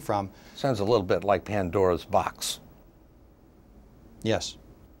wherever it came from. Sounds a little bit like Pandora's box. Yes.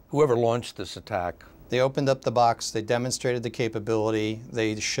 Whoever launched this attack. They opened up the box, they demonstrated the capability,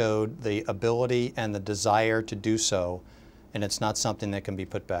 they showed the ability and the desire to do so, and it's not something that can be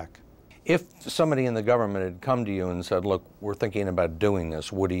put back. If somebody in the government had come to you and said, look, we're thinking about doing this,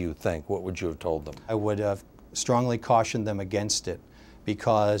 what do you think? What would you have told them? I would have strongly cautioned them against it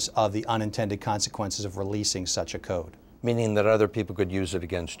because of the unintended consequences of releasing such a code. Meaning that other people could use it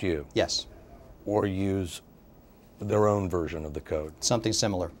against you? Yes. Or use their own version of the code? Something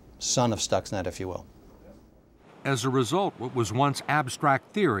similar. Son of Stuxnet, if you will. As a result, what was once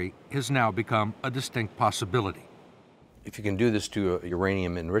abstract theory has now become a distinct possibility. If you can do this to a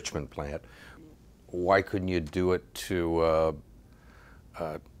uranium enrichment plant, why couldn't you do it to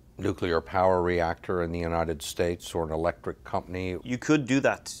a nuclear power reactor in the United States or an electric company? You could do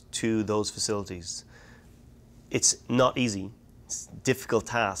that to those facilities. It's not easy. It's a difficult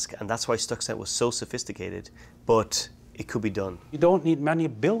task, and that's why Stuxnet was so sophisticated, but it could be done. You don't need many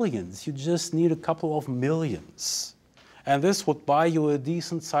billions, you just need a couple of millions. And this would buy you a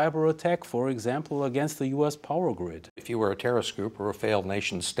decent cyber attack, for example, against the US power grid. If you were a terrorist group or a failed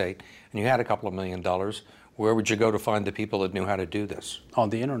nation state and you had a couple of $1 million, where would you go to find the people that knew how to do this? On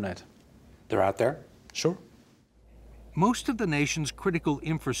the internet. They're out there? Sure. Most of the nation's critical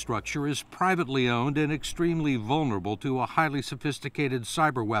infrastructure is privately owned and extremely vulnerable to a highly sophisticated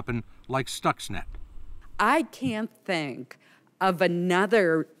cyber weapon like Stuxnet. I can't think of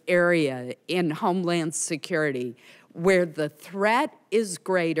another area in Homeland Security where the threat is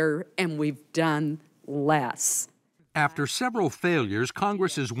greater and we've done less. After several failures,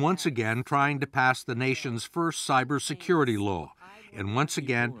 Congress is once again trying to pass the nation's first cybersecurity law. And once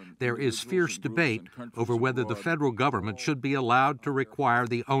again, there is fierce debate over whether the federal government should be allowed to require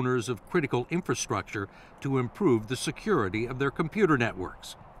the owners of critical infrastructure to improve the security of their computer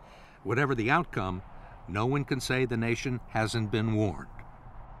networks. Whatever the outcome, no one can say the nation hasn't been warned.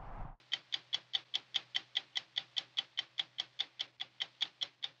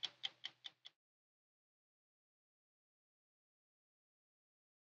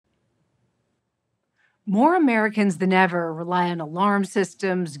 More Americans than ever rely on alarm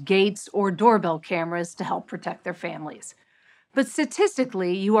systems, gates, or doorbell cameras to help protect their families. But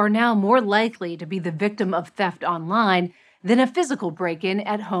statistically, you are now more likely to be the victim of theft online than a physical break-in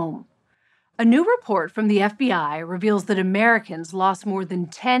at home. A new report from the FBI reveals that Americans lost more than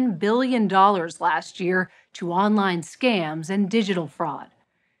 $10 billion last year to online scams and digital fraud.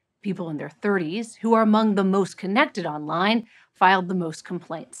 People in their 30s, who are among the most connected online, filed the most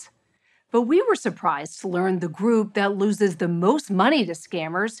complaints. But we were surprised to learn the group that loses the most money to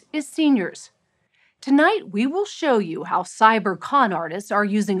scammers is seniors. Tonight, we will show you how cyber con artists are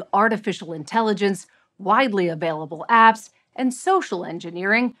using artificial intelligence, widely available apps, and social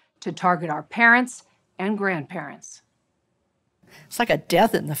engineering to target our parents and grandparents. It's like a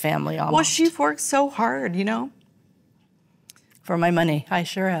death in the family almost. Well, she's worked so hard, you know. For my money, I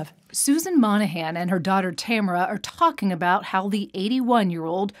sure have. Susan Monahan and her daughter Tamara are talking about how the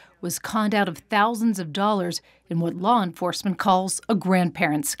 81-year-old was conned out of thousands of dollars in what law enforcement calls a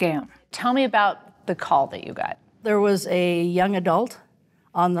grandparent scam. Tell me about the call that you got. There was a young adult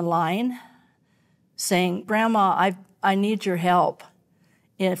on the line saying, "Grandma, I need your help,"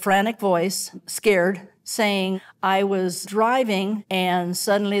 in a frantic voice, scared, saying, "I was driving and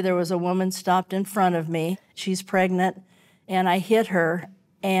suddenly there was a woman stopped in front of me. She's pregnant and I hit her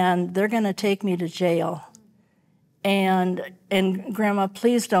and they're going to take me to jail. And Grandma,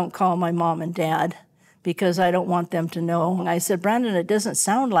 please don't call my mom and dad because I don't want them to know." And I said, "Brandon, it doesn't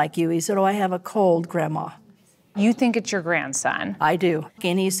sound like you." He said, "Oh, I have a cold, Grandma." You think it's your grandson? I do.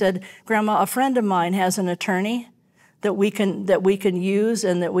 And he said, "Grandma, a friend of mine has an attorney that we can use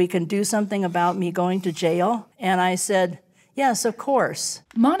and that we can do something about me going to jail." And I said, "Yes, of course."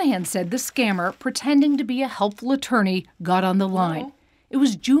 Monahan said the scammer, pretending to be a helpful attorney, got on the line. It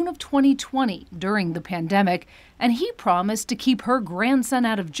was June of 2020, during the pandemic, and he promised to keep her grandson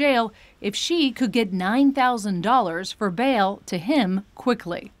out of jail if she could get $9,000 for bail to him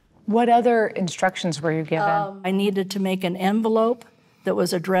quickly. What other instructions were you given? I needed to make an envelope that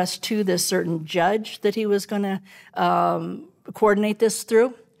was addressed to this certain judge that he was going to coordinate this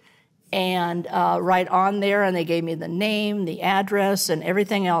through. and right on there, and they gave me the name, the address, and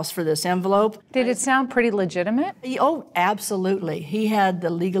everything else for this envelope. Did it sound pretty legitimate? Oh, absolutely. He had the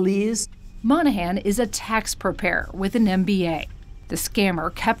legalese. Monahan is a tax preparer with an MBA. The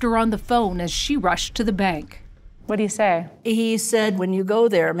scammer kept her on the phone as she rushed to the bank. What do you say? He said, when you go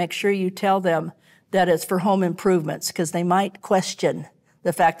there, make sure you tell them that it's for home improvements, because they might question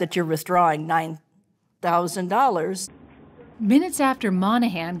the fact that you're withdrawing $9,000. Minutes after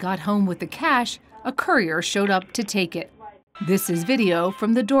Monahan got home with the cash, a courier showed up to take it. This is video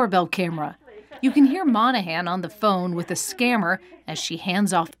from the doorbell camera. You can hear Monahan on the phone with the scammer as she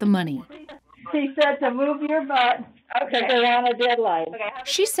hands off the money. He said to move your butt because they're on a deadline.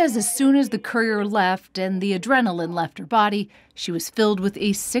 She says as soon as the courier left and the adrenaline left her body, she was filled with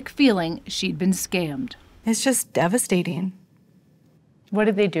a sick feeling she'd been scammed. It's just devastating. What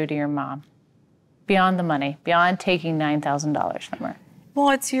did they do to your mom? Beyond the money, beyond taking $9,000 from her? Well,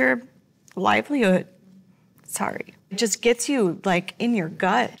 it's your livelihood. Sorry. It just gets you, like, in your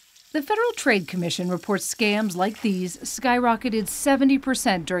gut. The Federal Trade Commission reports scams like these skyrocketed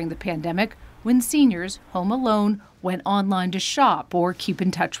 70% during the pandemic when seniors, home alone, went online to shop or keep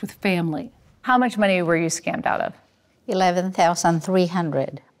in touch with family. How much money were you scammed out of?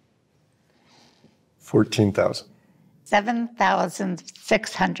 $11,300. $14,000.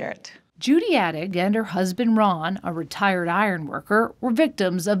 $7,600. Judy Addig and her husband Ron, a retired iron worker, were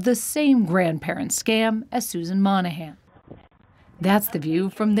victims of the same grandparent scam as Susan Monahan. That's the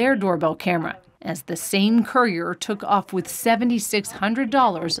view from their doorbell camera, as the same courier took off with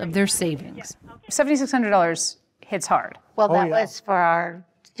 $7,600 of their savings. $7,600 hits hard. Well, that was for our,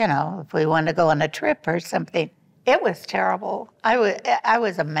 if we wanted to go on a trip or something. It was terrible. I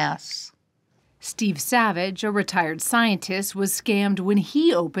was a mess. Steve Savage, a retired scientist, was scammed when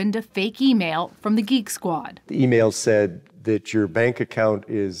he opened a fake email from the Geek Squad. The email said that your bank account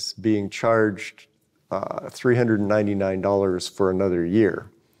is being charged $399 for another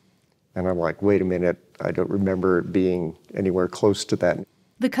year. And I'm like, wait a minute, I don't remember it being anywhere close to that.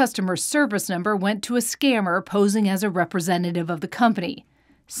 The customer service number went to a scammer posing as a representative of the company.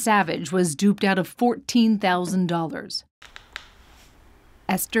 Savage was duped out of $14,000.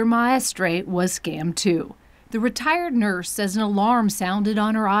 Esther Maestre was scammed too. The retired nurse says an alarm sounded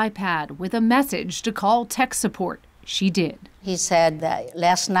on her iPad with a message to call tech support. She did. He said that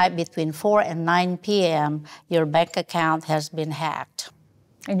last night between 4 and 9 p.m., your bank account has been hacked.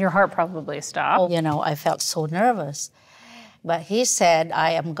 And your heart probably stopped. I felt so nervous. But he said,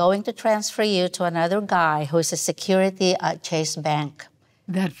 I am going to transfer you to another guy who's a security at Chase Bank.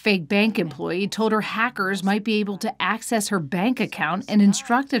 That fake bank employee told her hackers might be able to access her bank account and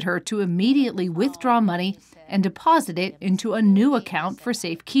instructed her to immediately withdraw money and deposit it into a new account for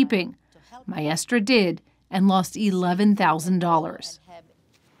safekeeping. Maestra did and lost $11,000.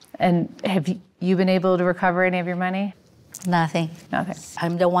 And have you been able to recover any of your money? Nothing. Nothing.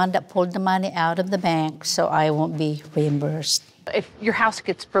 I'm the one that pulled the money out of the bank, so I won't be reimbursed. If your house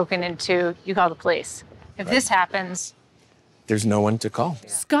gets broken into, you call the police. If this happens, there's no one to call.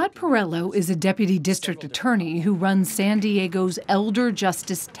 Scott Perello is a deputy district attorney who runs San Diego's Elder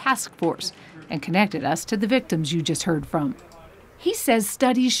Justice Task Force and connected us to the victims you just heard from. He says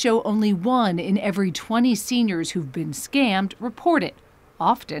studies show only 1 in every 20 seniors who've been scammed report it.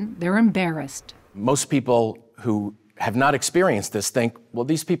 Often, they're embarrassed. Most people who have not experienced this think, well,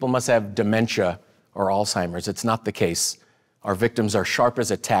 these people must have dementia or Alzheimer's. It's not the case. Our victims are sharp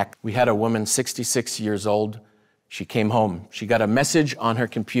as a tack. We had a woman, 66 years old. She came home. She got a message on her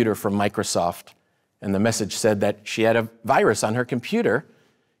computer from Microsoft, and the message said that she had a virus on her computer,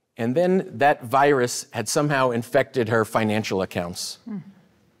 and then that virus had somehow infected her financial accounts.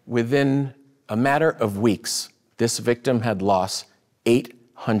 Within a matter of weeks, this victim had lost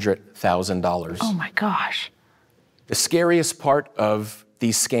 $800,000. Oh my gosh. The scariest part of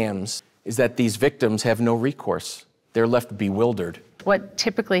these scams is that these victims have no recourse. They're left bewildered. What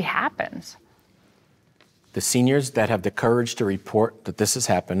typically happens? The seniors that have the courage to report that this has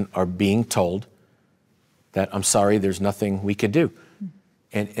happened are being told that, I'm sorry, there's nothing we could do.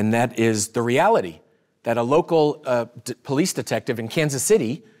 And that is the reality, that a local police detective in Kansas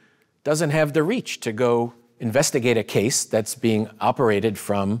City doesn't have the reach to go investigate a case that's being operated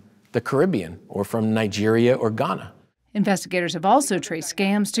from the Caribbean or from Nigeria or Ghana. Investigators have also traced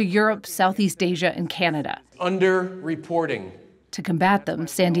scams to Europe, Southeast Asia, and Canada. Underreporting. To combat them,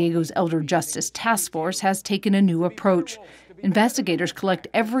 San Diego's Elder Justice Task Force has taken a new approach. Investigators collect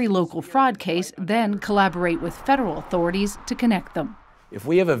every local fraud case, then collaborate with federal authorities to connect them. If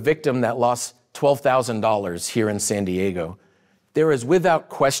we have a victim that lost $12,000 here in San Diego, there is without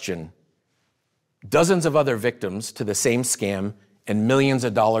question dozens of other victims to the same scam and millions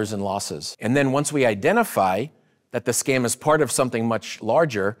of dollars in losses. And then once we identify that the scam is part of something much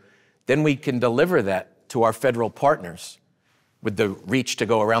larger, then we can deliver that to our federal partners with the reach to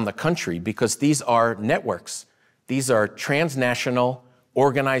go around the country, because these are networks. These are transnational,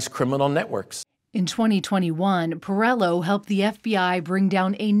 organized criminal networks. In 2021, Perello helped the FBI bring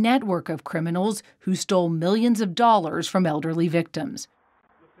down a network of criminals who stole millions of dollars from elderly victims.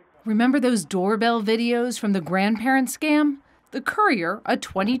 Remember those doorbell videos from the grandparent scam? The Courier, a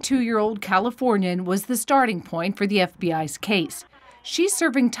 22-year-old Californian, was the starting point for the FBI's case. She's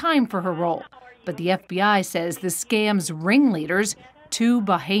serving time for her role, but the FBI says the scam's ringleaders, 2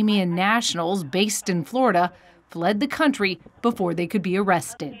 Bahamian nationals based in Florida, fled the country before they could be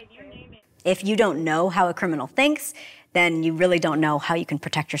arrested. If you don't know how a criminal thinks, then you really don't know how you can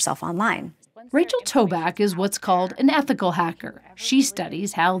protect yourself online. Rachel Toback is what's called an ethical hacker. She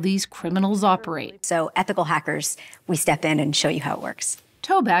studies how these criminals operate. So ethical hackers, we step in and show you how it works.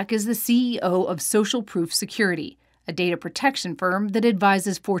 Toback is the CEO of Social Proof Security, a data protection firm that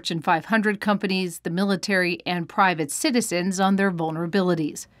advises Fortune 500 companies, the military, and private citizens on their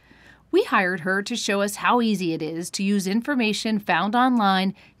vulnerabilities. We hired her to show us how easy it is to use information found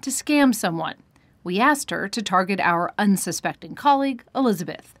online to scam someone. We asked her to target our unsuspecting colleague,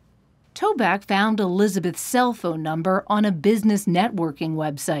 Elizabeth. Toback found Elizabeth's cell phone number on a business networking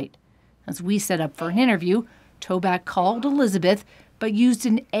website. As we set up for an interview, Toback called Elizabeth, but used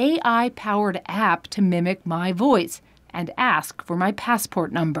an AI-powered app to mimic my voice and ask for my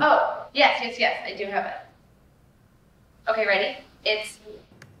passport number. Oh, yes, I do have it. Okay, ready? It's...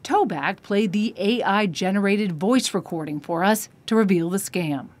 Toback played the AI-generated voice recording for us to reveal the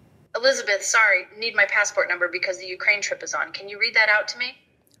scam. Elizabeth, sorry, need my passport number because the Ukraine trip is on. Can you read that out to me?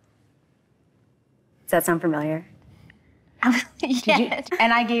 Does that sound familiar? Yes.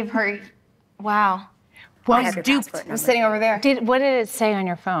 And I gave her, wow. I have your passport number. I'm sitting over there. What did it say on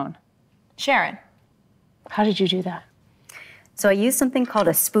your phone? Sharon. How did you do that? So I used something called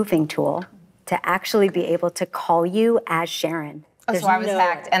a spoofing tool to actually be able to call you as Sharon. Oh, so I was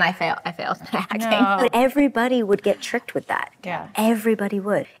hacked, and I failed hacking. No. But everybody would get tricked with that. Yeah. Everybody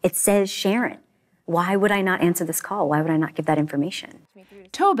would. It says Sharon. Why would I not answer this call? Why would I not give that information?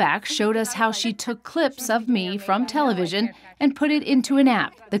 Toback showed us how she took clips of me from television and put it into an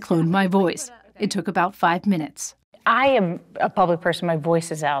app that cloned my voice. It took about 5 minutes. I am a public person. My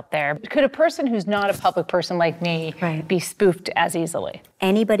voice is out there. Could a person who's not a public person like me be spoofed as easily?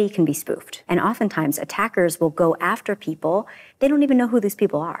 Anybody can be spoofed. And oftentimes attackers will go after people. They don't even know who these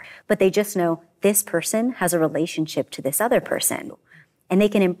people are, but they just know this person has a relationship to this other person. And they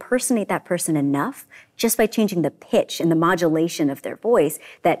can impersonate that person enough just by changing the pitch and the modulation of their voice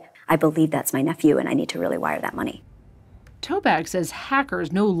that I believe that's my nephew and I need to really wire that money. Toback says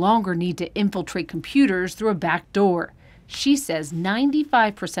hackers no longer need to infiltrate computers through a back door. She says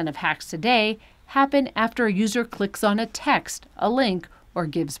 95% of hacks today happen after a user clicks on a text, a link, or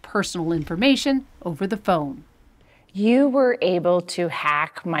gives personal information over the phone. You were able to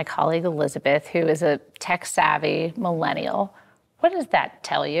hack my colleague Elizabeth, who is a tech-savvy millennial. What does that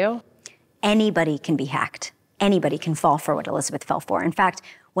tell you? Anybody can be hacked. Anybody can fall for what Elizabeth fell for. In fact,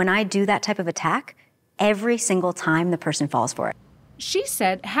 when I do that type of attack, every single time the person falls for it. She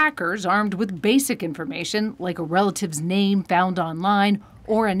said hackers armed with basic information, like a relative's name found online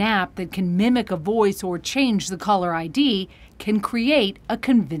or an app that can mimic a voice or change the caller ID, can create a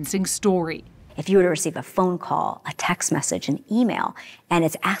convincing story. If you were to receive a phone call, a text message, an email, and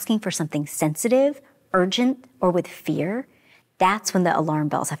it's asking for something sensitive, urgent, or with fear, that's when the alarm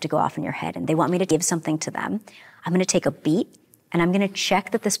bells have to go off in your head and they want me to give something to them. I'm gonna take a beat and I'm gonna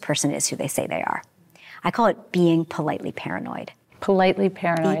check that this person is who they say they are. I call it being politely paranoid. Politely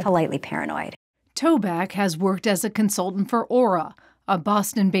paranoid. Be politely paranoid. Toback has worked as a consultant for Aura, a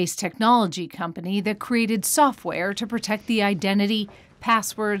Boston-based technology company that created software to protect the identity,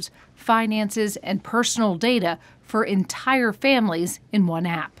 passwords, finances, and personal data for entire families in one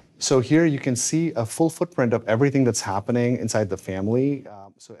app. So here you can see a full footprint of everything that's happening inside the family.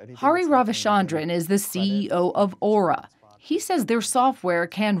 Hari Ravichandran is the CEO of Aura. He says their software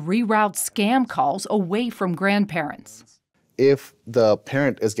can reroute scam calls away from grandparents. If the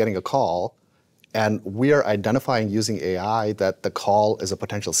parent is getting a call and we are identifying using AI that the call is a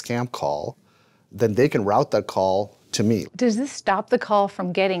potential scam call, then they can route that call to me. Does this stop the call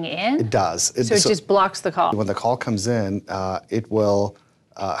from getting in? It does. So it just blocks the call? When the call comes in, it will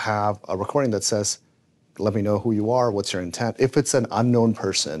have a recording that says, let me know who you are, what's your intent. If it's an unknown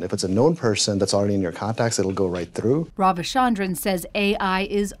person, if it's a known person that's already in your contacts, it'll go right through. Ravichandran says AI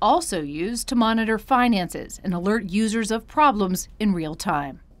is also used to monitor finances and alert users of problems in real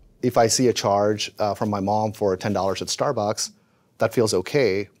time. If I see a charge from my mom for $10 at Starbucks, that feels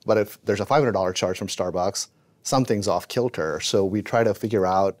okay. But if there's a $500 charge from Starbucks, something's off kilter. So we try to figure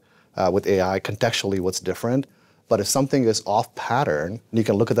out with AI contextually what's different. But if something is off pattern, you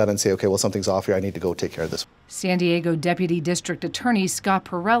can look at that and say, okay, well, something's off here. I need to go take care of this. San Diego Deputy District Attorney Scott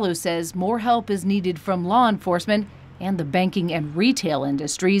Perello says more help is needed from law enforcement and the banking and retail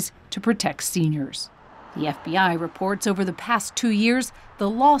industries to protect seniors. The FBI reports over the past 2 years, the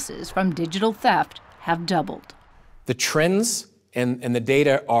losses from digital theft have doubled. The trends and the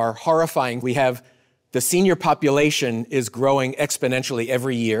data are horrifying. We have the senior population is growing exponentially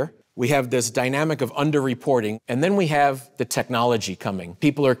every year. We have this dynamic of underreporting, and then we have the technology coming.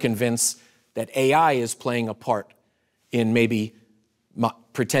 People are convinced that AI is playing a part in maybe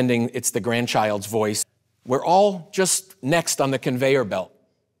pretending it's the grandchild's voice. We're all just next on the conveyor belt,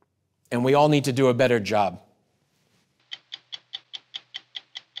 and we all need to do a better job.